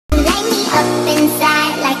me up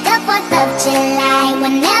inside like the 4th of July.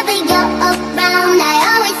 Whenever you're around, I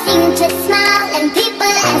always seem to smile, and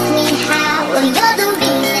people ask me how. Well, you're the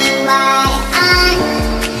reason why I'm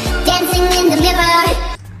dancing in the mirror.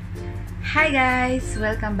 Hi guys!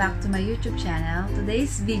 Welcome back to my YouTube channel.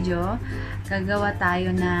 Today's video, gagawa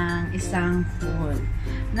tayo ng isang haul.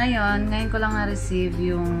 Ngayon ko lang na-receive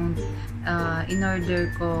yung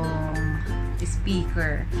in-order kong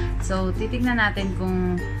speaker. So, titignan natin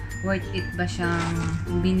kung worth it ba siyang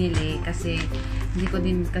binili kasi hindi ko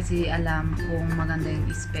din kasi alam kung maganda yung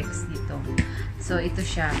specs dito. So, ito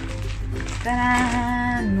siya.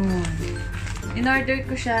 Tara! Noon. In-order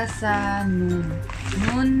ko siya sa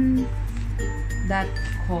noon.com.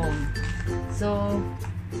 So,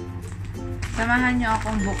 samahan nyo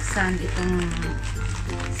akong buksan itong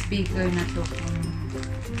speaker na to kung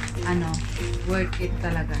worth it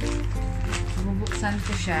talaga. Bubuksan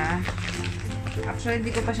ko siya. Actually,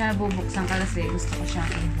 hindi ko pa siya nabubuksan kasi gusto ko siyang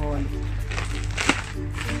i-haul.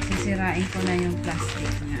 Sisirain ko na yung plastic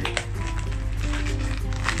niya.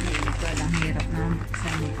 Ito, ang hirap na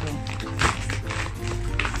buksan nito.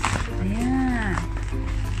 Ayan.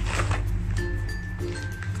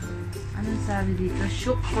 Anong sabi dito?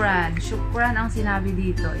 Shukran. Shukran ang sinabi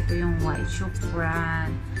dito. Ito yung white.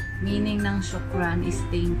 Shukran. Meaning ng shukran is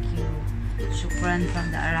thank you. Shukran from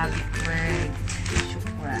the Arabic word.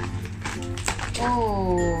 Shukran.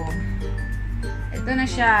 Oh. Ito na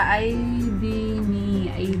siya. Aibimy.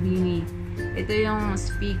 Ito yung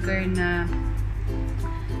speaker na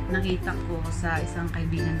nakita ko sa isang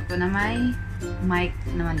kaibigan ko na may mic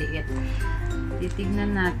na maliit.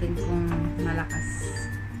 Titignan natin kung malakas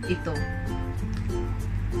ito.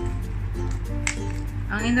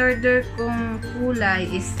 Ang in-order kong kulay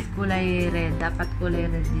is kulay red. Dapat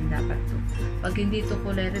kulay red din dapat to. Pag hindi to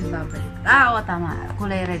kulay red, babalik. Oo, tama.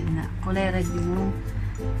 Kulay red na. Kulay red yung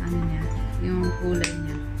niya, yung kulay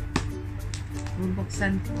niya.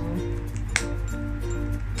 Bubuksan ko.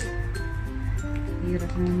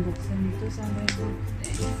 Hirap nang buksan ito. Saan ba yung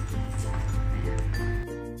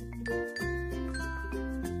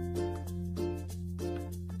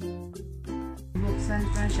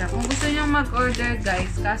pa siya. Kung gusto nyo mag-order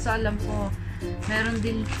guys, kaso alam ko meron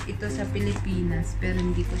din ito sa Pilipinas pero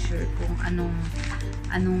hindi ko sure kung anong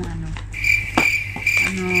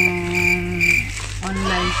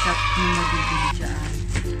online shop na mabibili dyan.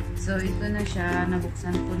 So ito na siya,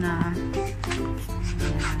 nabuksan ko na.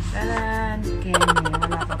 Taran! Kenny,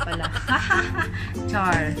 wala pa pala.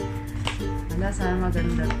 Char! Wala, sana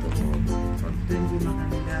maganda to. Pag ito hindi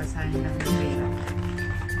maganda, sayang lang yung pera.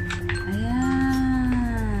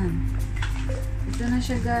 Ayan. Ito na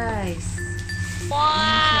siya guys.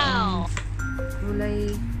 Wow!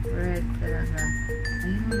 Kulay red talaga.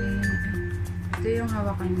 Ayun. Ito yung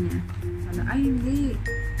hawakan niya. Ay, hindi.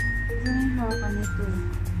 Ito na yung hawakan nito.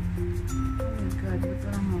 Oh my god, ito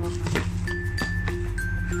lang hawakan.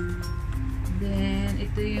 Then,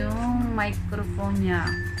 ito yung microphone niya.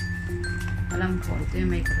 Alam ko, ito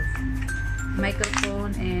yung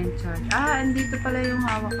microphone and charge. Andito pala yung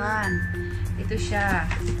hawakan. Ito siya.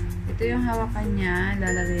 Ito yung hawakan niya.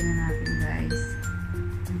 Lalagay na natin guys.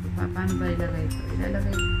 Paano ba ilalagay ito?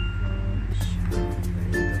 Ilalagay ko siya.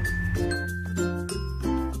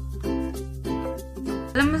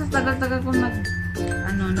 Alam mo, sa tagal-tagal ko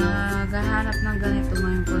naghahanap ng ganito.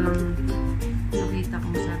 Ngayon ko lang nakita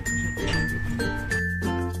kung saan ko siya pinag.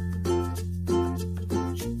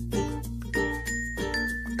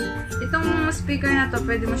 Itong speaker na to,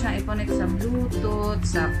 pwede mo siyang i-connect sa Bluetooth,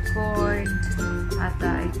 sa cord, at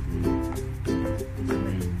ayun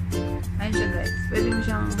siya guys. Pwede mo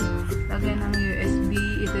siyang lagyan ng USB.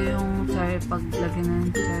 Ito yung paglagyan ng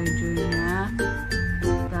charger niya.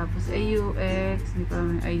 Tapos AUX, hindi pa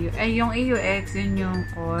naman AUX. Yung AUX, yun yung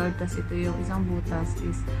cord. Tapos ito yung isang butas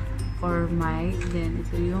is for mic. Then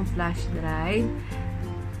ito yung flash drive.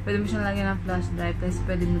 Pwede mo siyang lagyan ng flash drive. Tapos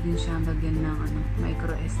pwede mo din siyang lagyan ng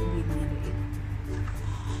micro SD na maliit.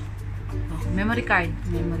 Oh, memory card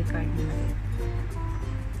na maliit.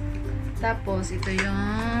 Tapos ito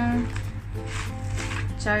yung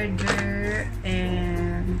charger,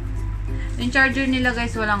 and yung charger nila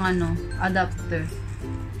guys, walang adapter.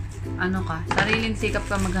 Sariling sikap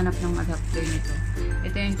ka maghanap ng adapter nito.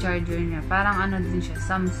 Ito yung charger niya. Parang din siya,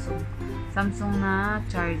 Samsung na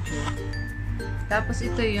charger. Tapos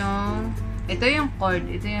ito yung cord.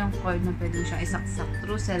 Ito yung cord na pwede siyang isaksak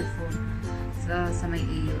through cellphone sa may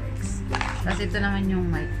AUX. Tapos ito naman yung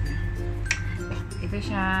mic niya. Ito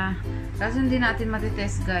siya. Kaso hindi natin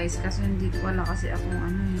matitest guys. Kaso hindi ko wala kasi akong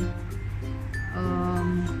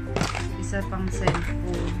isa pang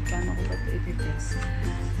cellphone. Paano ko ba ito ititest?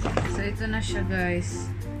 So ito na siya guys.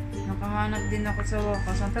 Nakahanap din ako sa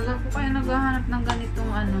wakas. Ang tagal ko kaya naghahanap ng ganitong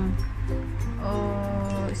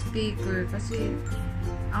speaker. Kasi,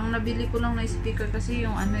 ang nabili ko lang na speaker kasi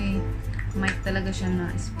yung mic talaga siya na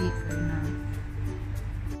speaker na.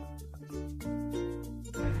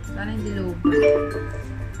 Sana hindi low.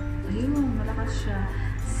 Ayun, malakas siya.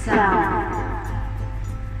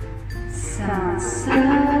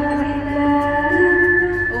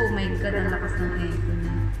 Oh my God, ang lakas ng echo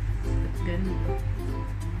na.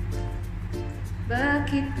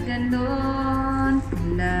 Bakit ganon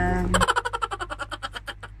lang?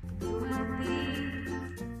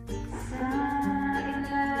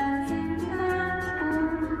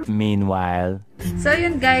 Meanwhile, so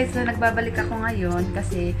yun guys, so nagbabalik ako ngayon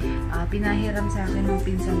kasi pinahiram sa akin ng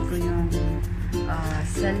pinsan ko yung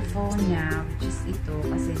cellphone niya, which is ito,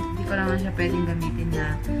 kasi hindi ko naman siya pwedeng gamitin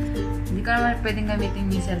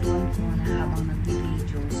yung cellphone ko na habang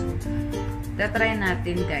nag-video. So tatry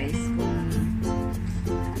natin guys kung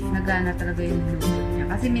nagana talaga yung Bluetooth niya,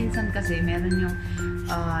 kasi minsan kasi meron yung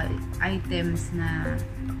items na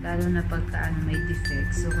lalo na pagka may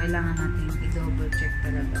defect, so kailangan natin i-double check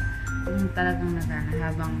talaga kung talagang nagana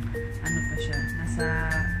habang pa siya,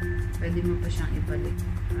 pwede mo pa siyang ibalik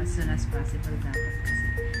as soon as possible dapat kasi.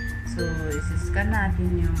 So isi-scan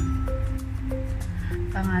natin yung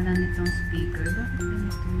pangalan nitong speaker. Bakit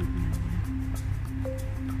ganito?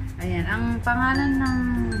 Ayan, ang pangalan ng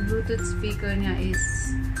Bluetooth speaker niya is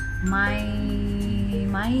hindi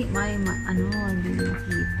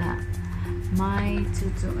nakita.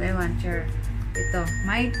 My220, ito,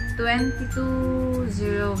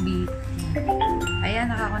 My220bt.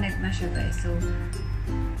 Ayan, nakakonect na siya guys. So,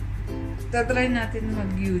 tatry natin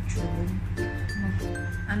mag-YouTube.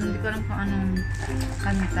 Hindi ko alam kung anong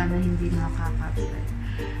kanta na hindi nakaka-copyright.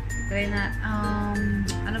 Try na,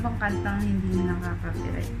 ano bang kanta na hindi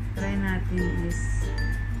nakaka-copyright? Try natin is,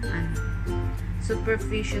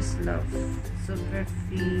 Superficial Love.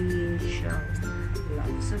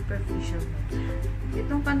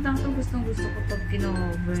 Itong kantang to gustong-gusto ko pag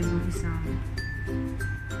kino-cover ng isang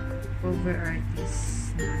cover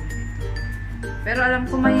artist na ito. Pero alam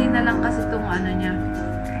ko mahina lang kasi itong niya,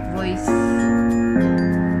 voice.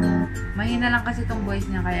 Mahina lang kasi itong voice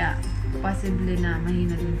niya, kaya possibly na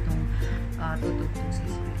mahina din itong tutugtog sa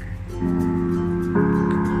speaker.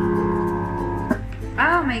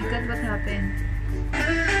 Oh my God, what happened?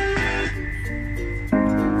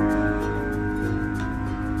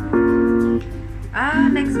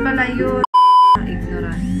 Next pala yun.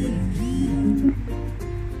 Ignorante.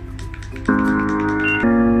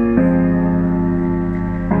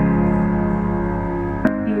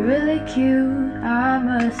 You're really cute, I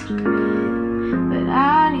must admit, but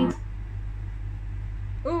I need.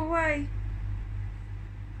 Oh, why?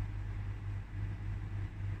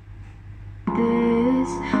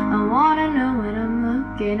 This, I wanna know when I'm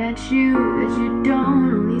looking at you that you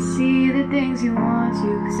don't only see the things you want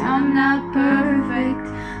to, 'cause I'm not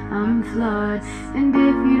perfect, I'm flawed, and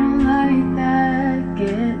if you don't like that,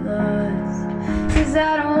 get lost, 'cause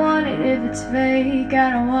I don't want it if it's fake,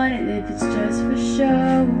 I don't want it if it's just for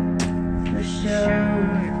show,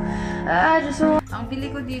 I just want. Ang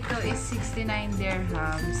bili ko dito is 69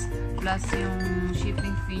 dirhams plus yung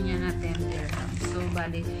shipping fee niya na 10 dirhams. So,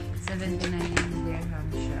 bali, 79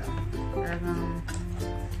 dirhams siya. Talagang,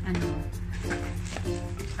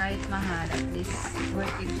 kahit mahal, at least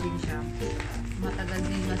worth it din siya. Matagal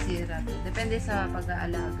din masira. Depende sa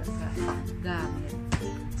pag-aalaga sa gamit.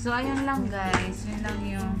 So, ayun lang guys. Yun lang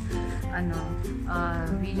yung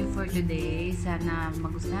video for today. Sana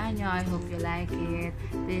magustuhan nyo. I hope you like it.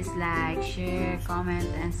 Please like, share, comment,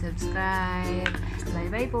 and subscribe.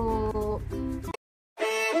 Bye-bye po!